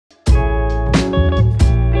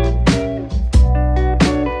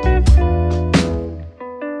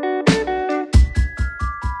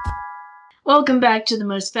Welcome back to the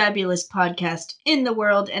most fabulous podcast in the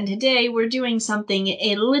world, and today we're doing something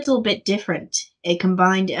a little bit different, a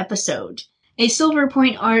combined episode. A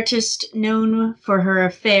Silverpoint artist known for her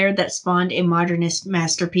affair that spawned a modernist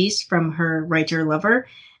masterpiece from her writer-lover,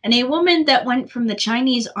 and a woman that went from the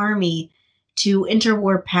Chinese army to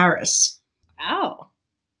interwar Paris. Wow.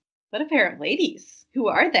 What a pair of ladies. Who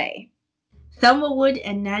are they? Thelma Wood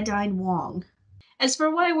and Nadine Huong. As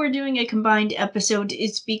for why we're doing a combined episode,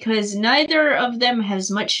 it's because neither of them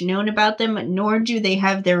has much known about them, nor do they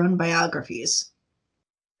have their own biographies.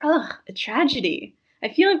 Ugh, a tragedy. I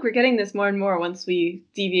feel like we're getting this more and more once we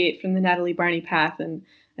deviate from the Natalie Barney path and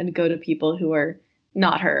go to people who are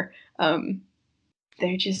not her.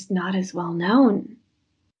 They're just not as well known.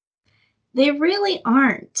 They really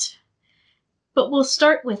aren't. But we'll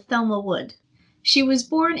start with Thelma Wood. She was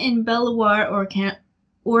born in Belvoir,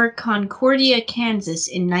 Concordia, Kansas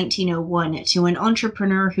in 1901 to an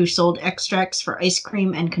entrepreneur who sold extracts for ice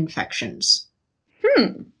cream and confections.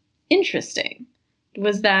 Interesting.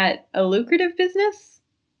 Was that a lucrative business?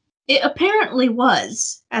 It apparently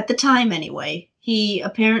was, at the time anyway. He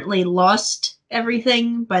apparently lost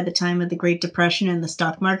everything by the time of the Great Depression and the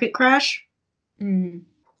stock market crash.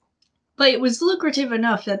 But it was lucrative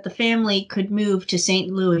enough that the family could move to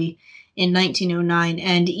St. Louis in 1909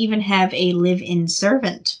 and even have a live-in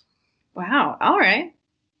servant. Wow, all right.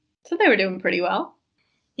 So they were doing pretty well.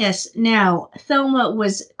 Yes, now, Thelma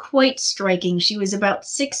was quite striking. She was about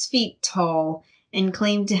 6 feet tall and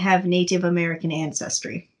claimed to have Native American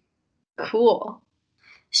ancestry. Cool.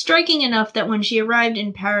 Striking enough that when she arrived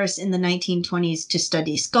in Paris in the 1920s to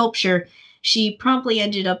study sculpture, she promptly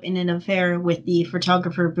ended up in an affair with the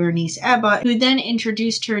photographer Bernice Abbott, who then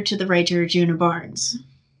introduced her to the writer Djuna Barnes.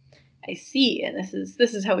 I see, and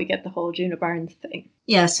this is how we get the whole Djuna Barnes thing.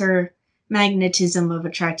 Yes, her magnetism of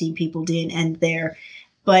attracting people didn't end there.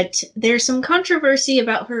 But there's some controversy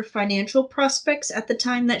about her financial prospects at the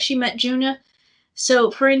time that she met Djuna. So,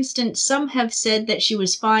 for instance, some have said that she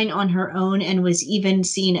was fine on her own and was even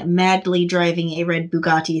seen madly driving a red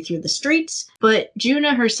Bugatti through the streets. But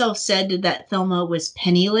Djuna herself said that Thelma was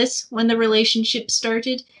penniless when the relationship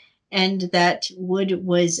started, and that Wood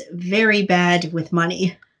was very bad with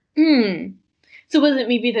money. So was it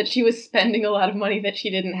maybe that she was spending a lot of money that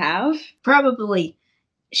she didn't have? Probably.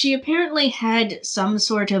 She apparently had some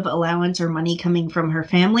sort of allowance or money coming from her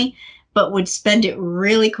family, but would spend it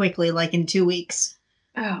really quickly, like in 2 weeks.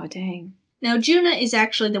 Oh, dang. Now, Djuna is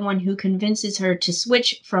actually the one who convinces her to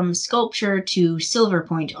switch from sculpture to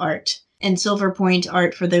Silverpoint art. And Silverpoint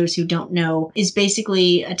art, for those who don't know, is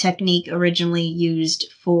basically a technique originally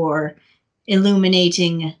used for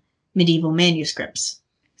illuminating medieval manuscripts.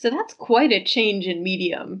 So that's quite a change in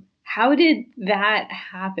medium. How did that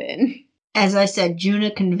happen? As I said,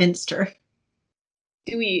 Djuna convinced her.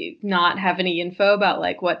 Do we not have any info about,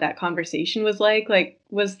 what that conversation was like?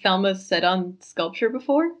 Was Thelma set on sculpture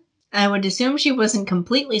before? I would assume she wasn't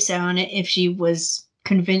completely set on it if she was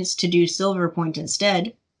convinced to do Silverpoint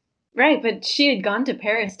instead. Right, but she had gone to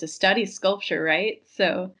Paris to study sculpture, right?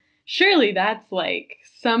 So surely that's,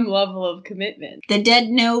 some level of commitment. The dead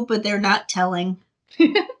know, but they're not telling.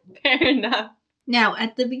 Fair enough. Now,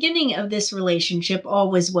 at the beginning of this relationship, all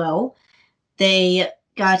was well. They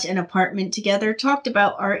got an apartment together, talked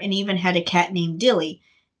about art, and even had a cat named Dilly.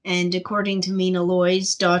 And according to Mina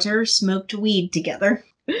Loy's daughter, smoked weed together.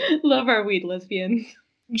 Love our weed lesbians.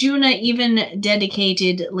 Djuna even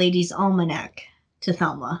dedicated Lady's Almanac to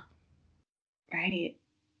Thelma. Right.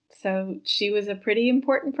 So she was a pretty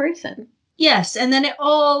important person. Yes, and then it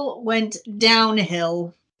all went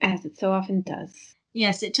downhill. As it so often does.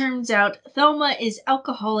 Yes, it turns out Thelma is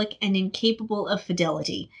alcoholic and incapable of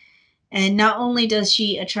fidelity. And not only does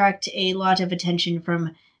she attract a lot of attention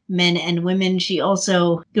from men and women, she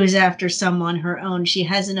also goes after some on her own. She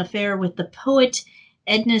has an affair with the poet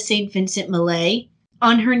Edna St. Vincent Millay,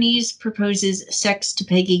 on her knees proposes sex to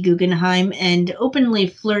Peggy Guggenheim, and openly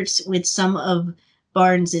flirts with some of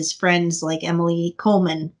Barnes's friends like Emily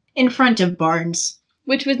Coleman in front of Barnes.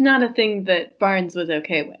 Which was not a thing that Barnes was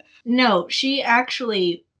okay with. No, she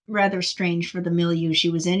actually, rather strange for the milieu she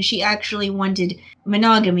was in, she actually wanted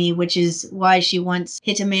monogamy, which is why she once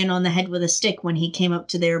hit a man on the head with a stick when he came up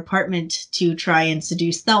to their apartment to try and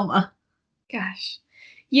seduce Thelma. Gosh.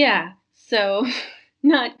 Yeah, so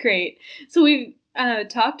not great. So we've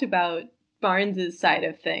talked about Barnes's side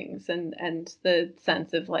of things and the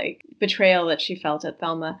sense of betrayal that she felt at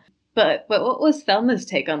Thelma. But what was Thelma's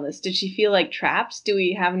take on this? Did she feel trapped? Do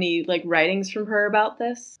we have any writings from her about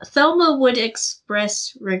this? Thelma would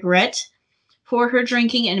express regret for her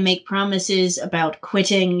drinking and make promises about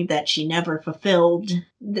quitting that she never fulfilled.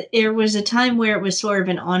 There was a time where it was sort of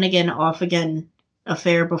an on-again, off-again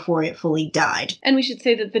affair before it fully died. And we should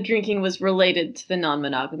say that the drinking was related to the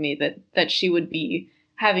non-monogamy, that she would be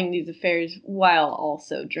having these affairs while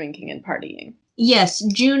also drinking and partying. Yes,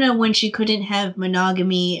 Djuna, when she couldn't have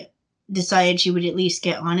monogamy, decided she would at least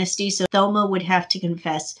get honesty, so Thelma would have to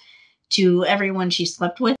confess to everyone she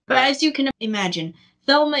slept with. But as you can imagine,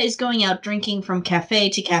 Thelma is going out drinking from cafe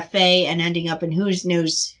to cafe and ending up in who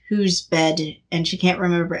knows whose bed, and she can't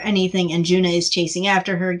remember anything, and Djuna is chasing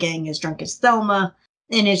after her, getting as drunk as Thelma,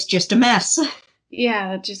 and it's just a mess. Yeah,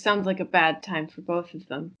 that just sounds like a bad time for both of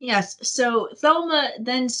them. Yes, so Thelma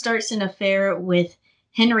then starts an affair with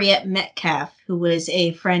Henriette Metcalfe, who was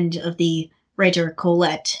a friend of the writer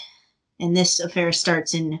Colette, and this affair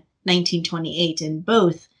starts in 1928, and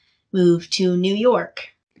both move to New York.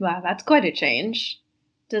 Wow, that's quite a change.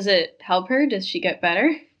 Does it help her? Does she get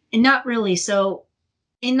better? And not really. So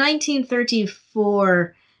in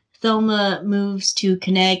 1934, Thelma moves to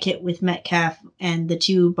Connecticut with Metcalfe, and the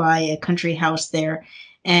two buy a country house there.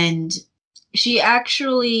 And she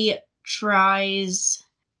actually tries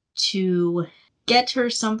to get her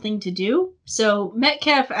something to do. So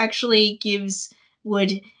Metcalfe actually gives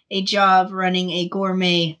Wood a job running a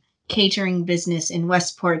gourmet catering business in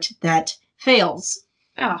Westport that fails.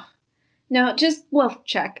 Oh, now just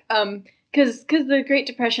check. Because the Great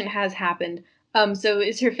Depression has happened. So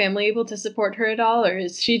is her family able to support her at all, or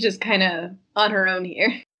is she just kind of on her own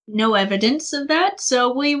here? No evidence of that,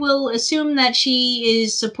 so we will assume that she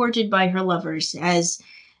is supported by her lovers, as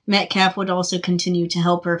Metcalfe would also continue to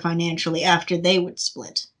help her financially after they would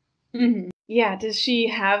split. Mm-hmm. Yeah, does she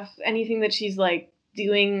have anything that she's like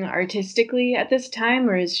doing artistically at this time,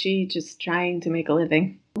 or is she just trying to make a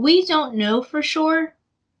living? We don't know for sure.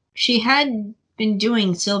 She had been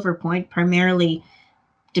doing Silverpoint, primarily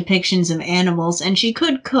depictions of animals, and she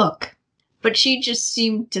could cook, but she just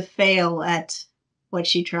seemed to fail at what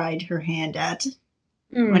she tried her hand at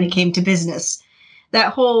when it came to business.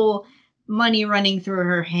 That whole money running through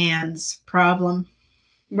her hands problem.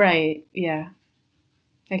 Right, yeah.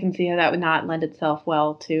 I can see how that would not lend itself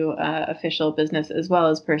well to official business as well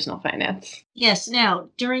as personal finance. Yes, now,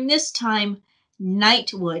 during this time,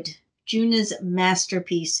 Nightwood, Djuna's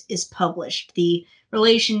masterpiece, is published. The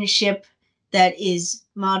relationship that is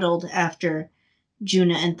modeled after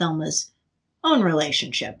Djuna and Thelma's own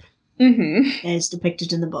relationship, as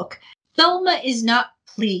depicted in the book. Thelma is not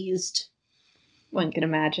pleased. One can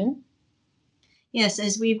imagine. Yes,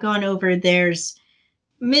 as we've gone over, there's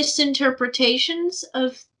misinterpretations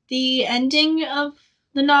of the ending of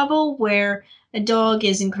the novel, where a dog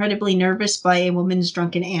is incredibly nervous by a woman's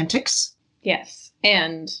drunken antics. Yes,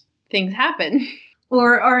 and things happen.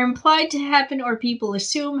 Or are implied to happen, or people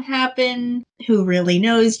assume happen. Who really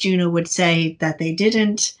knows? Djuna would say that they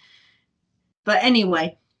didn't. But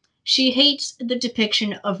anyway, she hates the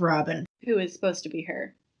depiction of Robin. Who is supposed to be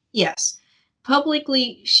her. Yes.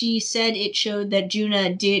 Publicly, she said it showed that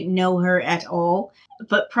Djuna didn't know her at all,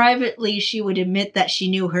 but privately she would admit that she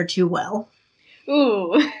knew her too well.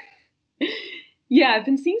 Ooh. Yeah, I've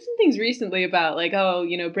been seeing some things recently about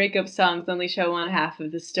breakup songs only show one half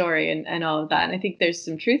of the story and all of that. And I think there's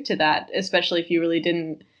some truth to that, especially if you really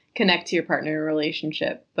didn't connect to your partner in a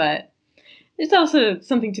relationship. But there's also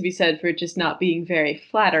something to be said for just not being very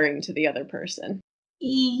flattering to the other person.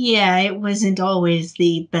 Yeah, it wasn't always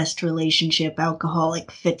the best relationship.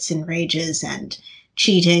 Alcoholic fits and rages and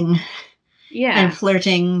cheating. Yeah. And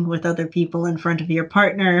flirting with other people in front of your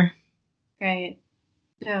partner. Right.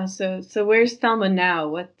 Oh, so where's Thelma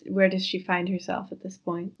now? Where does she find herself at this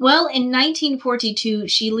point? Well, in 1942,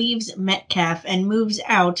 she leaves Metcalfe and moves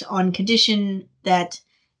out on condition that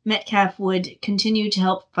Metcalfe would continue to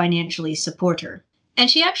help financially support her.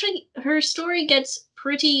 And her story gets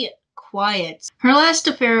pretty quiet. Her last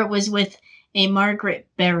affair was with a Margaret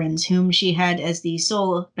Barnes, whom she had as the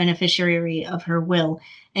sole beneficiary of her will,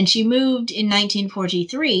 and she moved in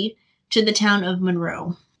 1943 to the town of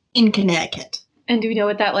Monroe in Connecticut. And do we know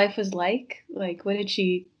what that life was like? Like, what did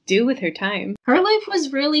she do with her time? Her life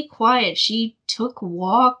was really quiet. She took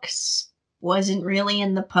walks, wasn't really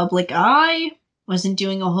in the public eye, wasn't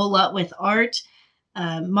doing a whole lot with art.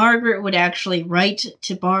 Margaret would actually write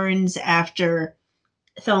to Barnes after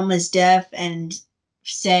Thelma's death and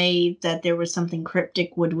say that there was something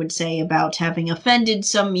cryptic Wood would say about having offended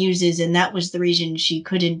some muses, and that was the reason she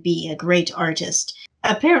couldn't be a great artist.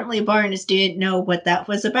 Apparently Barnes didn't know what that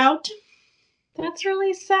was about. That's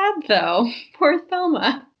really sad, though. Poor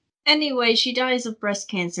Thelma. Anyway, she dies of breast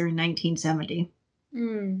cancer in 1970.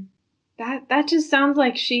 That just sounds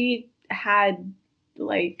like she had,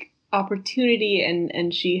 opportunity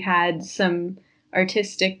and she had some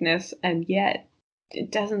artisticness, and yet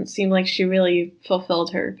it doesn't seem like she really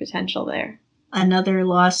fulfilled her potential there. Another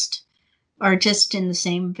lost artist in the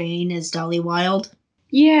same vein as Dolly Wilde.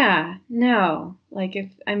 Yeah, no. Like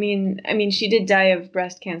I mean she did die of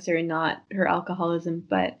breast cancer and not her alcoholism,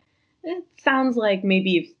 but it sounds like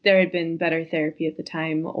maybe if there had been better therapy at the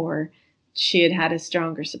time, or she had had a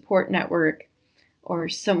stronger support network, or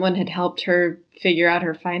someone had helped her figure out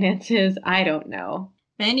her finances. I don't know.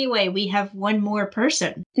 Anyway, we have one more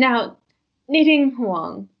person. Now, Nadine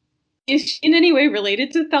Huong. Is she in any way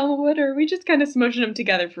related to Thelma Wood, or are we just kind of smushing them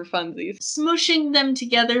together for funsies? Smushing them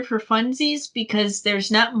together for funsies because there's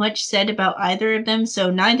not much said about either of them, so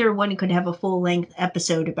neither one could have a full-length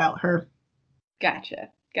episode about her. Gotcha.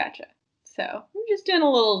 So I'm just doing a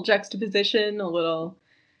little juxtaposition, a little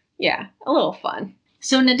fun.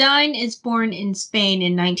 So Nadine is born in Spain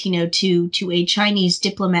in 1902 to a Chinese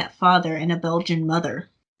diplomat father and a Belgian mother.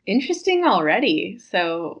 Interesting already.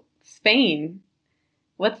 So Spain,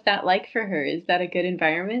 what's that like for her? Is that a good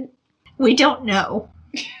environment? We don't know.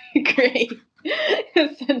 Great.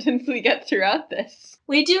 A sentence we get throughout this.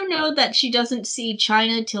 We do know that she doesn't see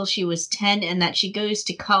China till she was 10 and that she goes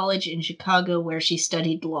to college in Chicago where she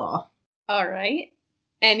studied law. All right.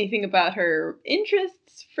 Anything about her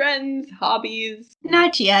interests, friends, hobbies?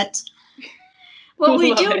 Not yet. What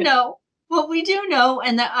we do know,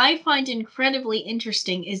 and that I find incredibly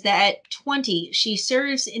interesting, is that at 20, she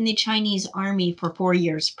serves in the Chinese army for 4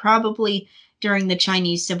 years, probably during the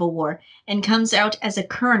Chinese Civil War, and comes out as a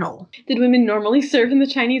colonel. Did women normally serve in the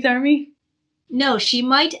Chinese army? No, she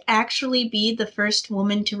might actually be the first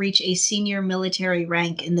woman to reach a senior military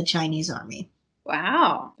rank in the Chinese army.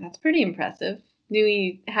 Wow, that's pretty impressive. Do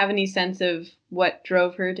we have any sense of what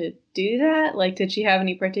drove her to do that? Like, did she have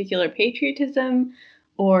any particular patriotism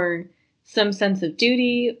or some sense of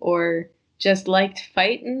duty or just liked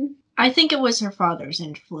fighting? I think it was her father's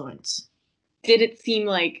influence. Did it seem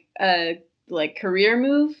like a career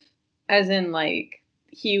move? As in, like,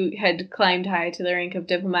 he had climbed high to the rank of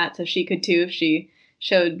diplomat, so she could too if she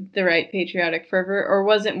showed the right patriotic fervor? Or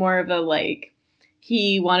was it more of a, like,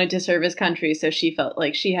 he wanted to serve his country, so she felt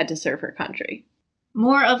like she had to serve her country?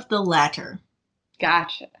 More of the latter.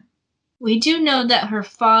 Gotcha. We do know that her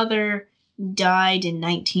father died in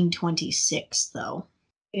 1926, though.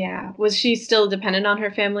 Yeah. Was she still dependent on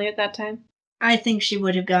her family at that time? I think she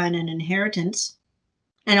would have gotten an inheritance.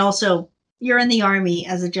 And also, you're in the army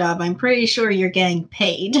as a job. I'm pretty sure you're getting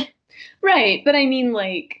paid. Right, but I mean,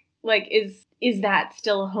 like is that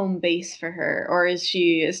still a home base for her, or is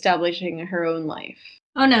she establishing her own life?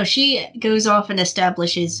 Oh no, she goes off and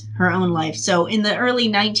establishes her own life. So in the early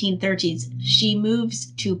 1930s, she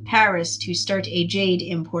moves to Paris to start a jade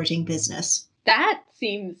importing business. That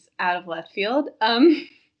seems out of left field.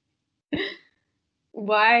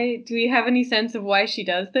 Why do we have any sense of why she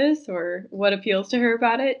does this or what appeals to her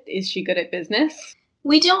about it? Is she good at business?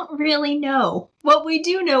 We don't really know. What we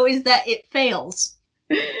do know is that it fails.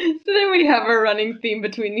 So then we have a running theme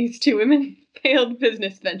between these two women: failed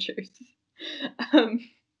business ventures.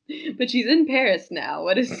 But she's in Paris now.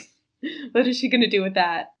 What is she going to do with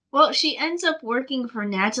that? Well, she ends up working for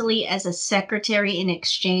Natalie as a secretary in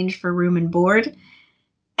exchange for room and board,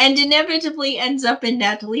 and inevitably ends up in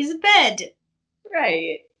Natalie's bed.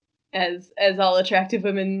 Right. As all attractive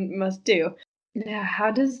women must do. Now,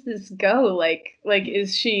 how does this go? Like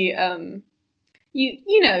is she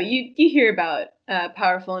you hear about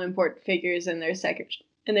powerful and important figures and their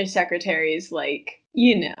secretaries, like,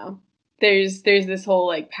 there's this whole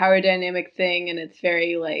like power dynamic thing, and it's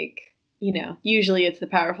very like, usually it's the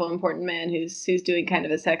powerful important man who's doing kind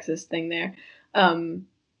of a sexist thing there.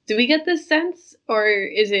 Do we get this sense, or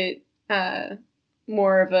is it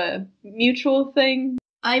more of a mutual thing?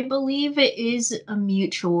 I believe it is a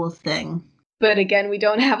mutual thing. But again, we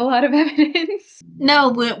don't have a lot of evidence. No,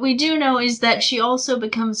 what we do know is that she also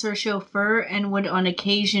becomes her chauffeur and would on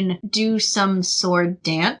occasion do some sword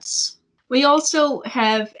dance. We also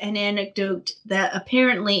have an anecdote that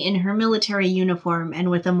apparently in her military uniform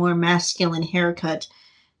and with a more masculine haircut,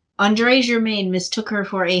 André Germain mistook her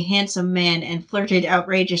for a handsome man and flirted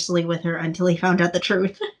outrageously with her until he found out the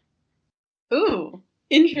truth. Ooh,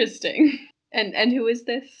 interesting. And who is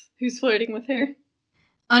this? Who's flirting with her?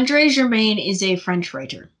 André Germain is a French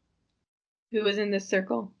writer. Who was in this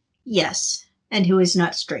circle? Yes, and who is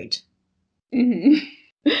not straight.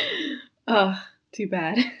 Mm-hmm. Oh, too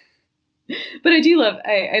bad. But I do love,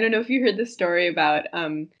 I don't know if you heard the story about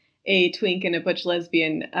a twink and a butch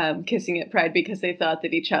lesbian kissing at Pride because they thought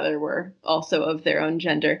that each other were also of their own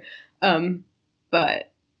gender.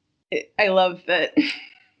 But I love that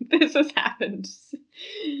this has happened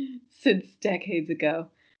since decades ago.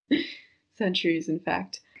 Centuries, in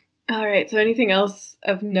fact. All right, so anything else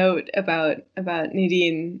of note about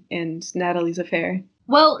Nadine and Natalie's affair?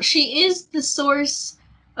 Well, she is the source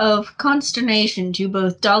of consternation to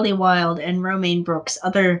both Dolly Wilde and Romaine Brooks,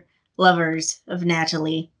 other lovers of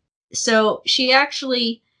Natalie. So she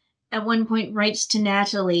actually, at one point, writes to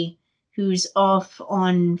Natalie, who's off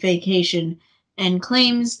on vacation, and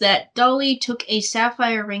claims that Dolly took a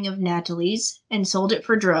sapphire ring of Natalie's and sold it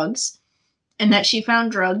for drugs, and that she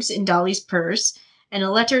found drugs in Dolly's purse, and a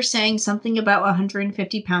letter saying something about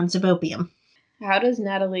 150 pounds of opium. How does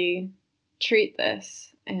Natalie treat this?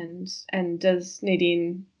 And does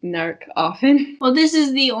Nadine narc often? Well, this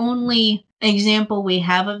is the only example we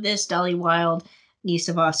have of this. Dolly Wilde, niece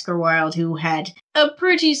of Oscar Wilde, who had a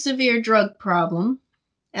pretty severe drug problem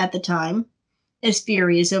at the time, is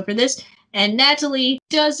furious over this. And Natalie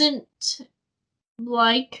doesn't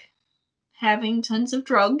like having tons of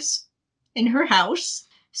drugs in her house.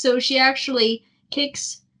 So she actually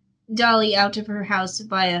kicks Dolly out of her house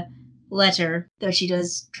via letter, though she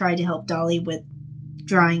does try to help Dolly with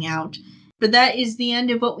drying out. But that is the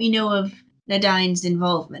end of what we know of Nadine's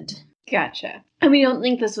involvement. Gotcha. And we don't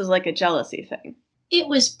think this was like a jealousy thing. It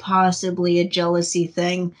was possibly a jealousy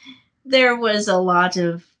thing. There was a lot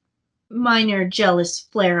of minor jealous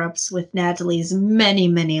flare-ups with Natalie's many,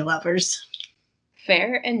 many lovers.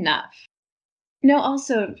 Fair enough. No,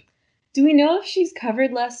 also, do we know if she's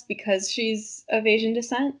covered less because she's of Asian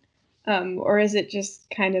descent? Or is it just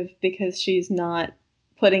kind of because she's not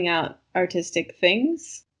putting out artistic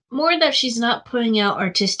things? More that she's not putting out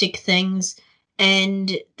artistic things,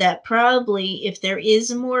 and that probably, if there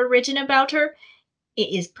is more written about her, it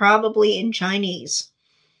is probably in Chinese.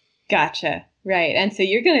 Gotcha. Right. And so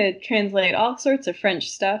you're going to translate all sorts of French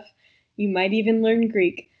stuff. You might even learn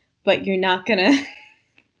Greek, but you're not going to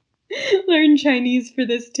learn Chinese for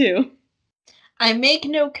this too. I make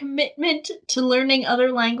no commitment to learning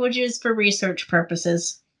other languages for research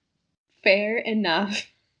purposes. Fair enough.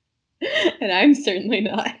 And I'm certainly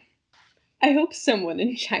not. I hope someone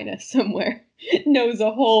in China somewhere knows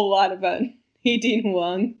a whole lot about Nadine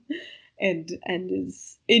Huong and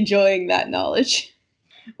is enjoying that knowledge.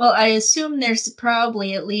 Well, I assume there's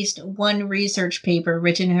probably at least one research paper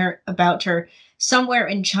written about her somewhere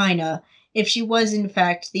in China, if she was in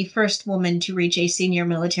fact the first woman to reach a senior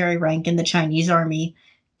military rank in the Chinese army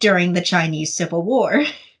during the Chinese Civil War.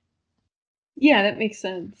 Yeah, that makes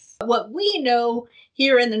sense. What we know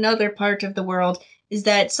here in another part of the world is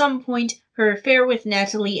that at some point her affair with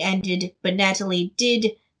Natalie ended, but Natalie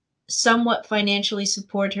did somewhat financially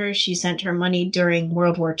support her. She sent her money during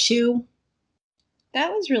World War II.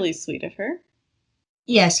 That was really sweet of her.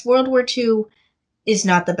 Yes, World War II is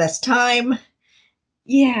not the best time.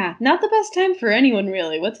 Yeah, not the best time for anyone,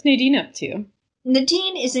 really. What's Nadine up to?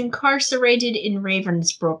 Nadine is incarcerated in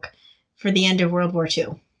Ravensbrück for the end of World War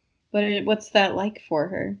II. What's that like for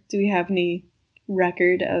her? Do we have any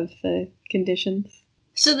record of the conditions?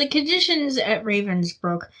 So the conditions at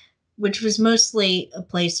Ravensbrück, which was mostly a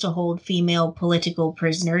place to hold female political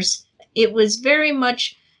prisoners, it was very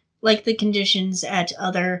much like the conditions at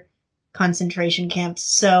other concentration camps.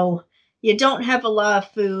 So you don't have a lot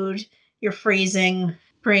of food, you're freezing.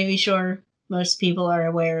 Pretty sure most people are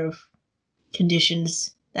aware of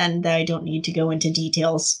conditions, and I don't need to go into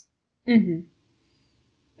details. Mm-hmm.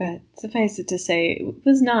 But suffice it to say, it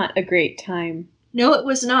was not a great time. No, it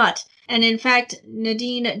was not. And in fact,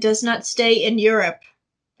 Nadine does not stay in Europe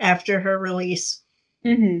after her release.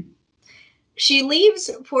 Mm-hmm. She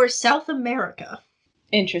leaves for South America.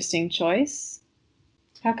 Interesting choice.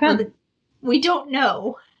 How come? Well, we don't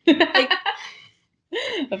know.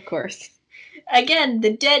 Of course. Again,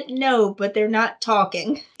 the dead know, but they're not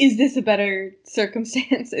talking. Is this a better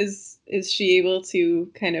circumstance? Is she able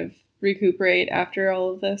to kind of recuperate after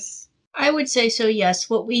all of this? I would say so, yes.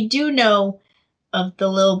 What we do know of the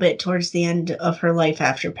little bit towards the end of her life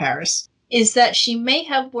after Paris is that she may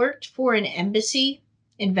have worked for an embassy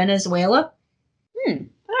in Venezuela.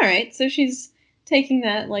 All right, so she's taking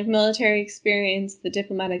that like military experience, the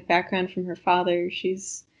diplomatic background from her father.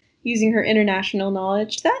 She's using her international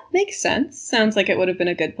knowledge. That makes sense. Sounds like it would have been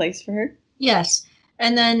a good place for her. Yes.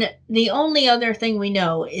 And then the only other thing we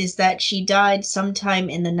know is that she died sometime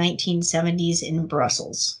in the 1970s in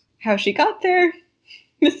Brussels. How she got there?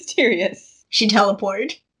 Mysterious. She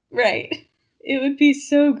teleported. Right. It would be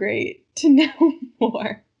so great to know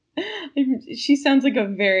more. She sounds like a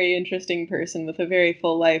very interesting person with a very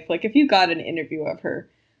full life. Like, if you got an interview of her,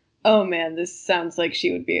 oh man, this sounds like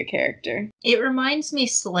she would be a character. It reminds me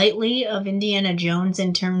slightly of Indiana Jones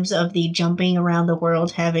in terms of the jumping around the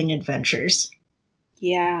world having adventures.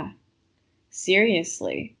 Yeah.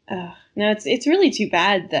 Seriously. No, it's really too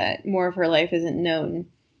bad that more of her life isn't known,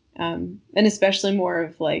 and especially more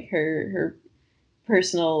of like her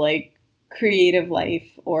personal like creative life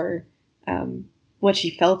or what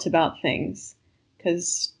she felt about things,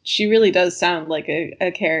 because she really does sound like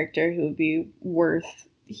a character who would be worth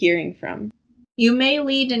hearing from. You may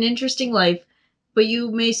lead an interesting life, but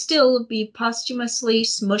you may still be posthumously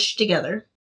smushed together.